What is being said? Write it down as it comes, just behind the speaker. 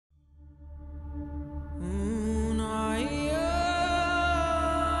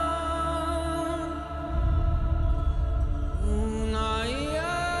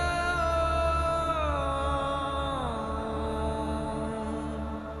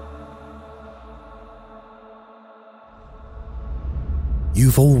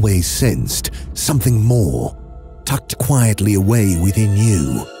You've always sensed something more, tucked quietly away within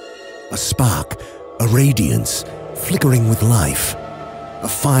you. A spark, a radiance, flickering with life. A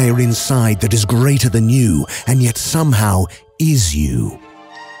fire inside that is greater than you and yet somehow is you.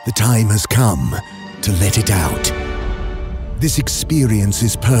 The time has come to let it out. This experience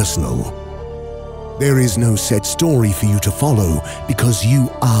is personal. There is no set story for you to follow because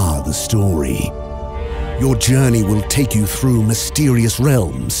you are the story. Your journey will take you through mysterious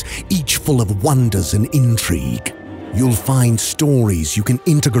realms, each full of wonders and intrigue. You'll find stories you can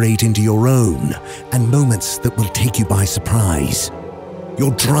integrate into your own and moments that will take you by surprise.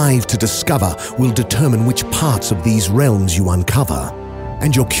 Your drive to discover will determine which parts of these realms you uncover,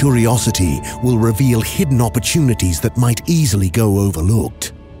 and your curiosity will reveal hidden opportunities that might easily go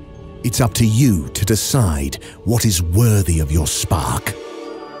overlooked. It's up to you to decide what is worthy of your spark.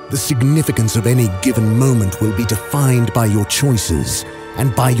 The significance of any given moment will be defined by your choices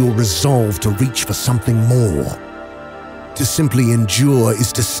and by your resolve to reach for something more. To simply endure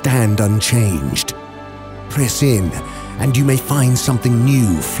is to stand unchanged. Press in, and you may find something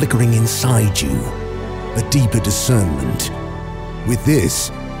new flickering inside you, a deeper discernment. With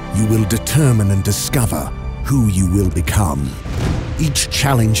this, you will determine and discover who you will become. Each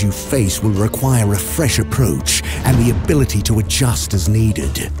challenge you face will require a fresh approach and the ability to adjust as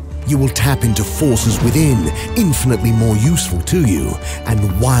needed. You will tap into forces within, infinitely more useful to you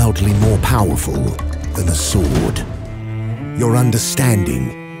and wildly more powerful than a sword. Your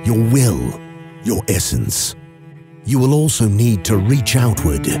understanding, your will, your essence. You will also need to reach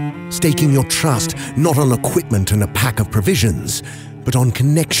outward, staking your trust not on equipment and a pack of provisions, but on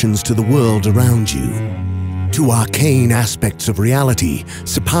connections to the world around you. To arcane aspects of reality,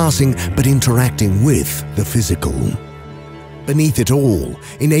 surpassing but interacting with the physical. Beneath it all,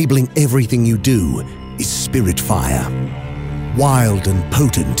 enabling everything you do, is spirit fire. Wild and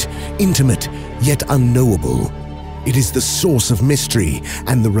potent, intimate yet unknowable, it is the source of mystery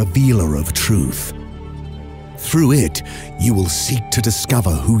and the revealer of truth. Through it, you will seek to discover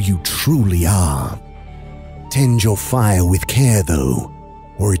who you truly are. Tend your fire with care, though,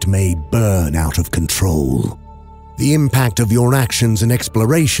 or it may burn out of control. The impact of your actions and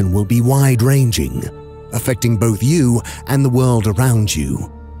exploration will be wide-ranging, affecting both you and the world around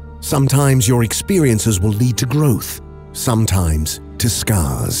you. Sometimes your experiences will lead to growth, sometimes to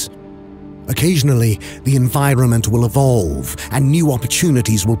scars. Occasionally, the environment will evolve and new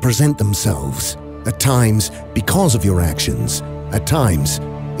opportunities will present themselves, at times because of your actions, at times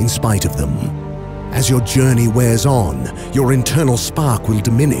in spite of them. As your journey wears on, your internal spark will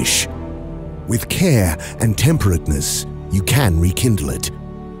diminish. With care and temperateness, you can rekindle it,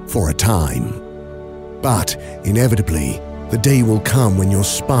 for a time. But, inevitably, the day will come when your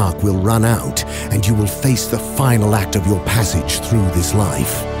spark will run out and you will face the final act of your passage through this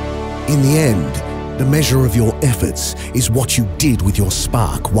life. In the end, the measure of your efforts is what you did with your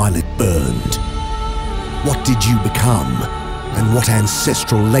spark while it burned. What did you become? And what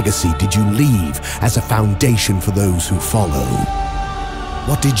ancestral legacy did you leave as a foundation for those who follow?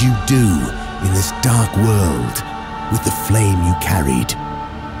 What did you do in this dark world with the flame you carried?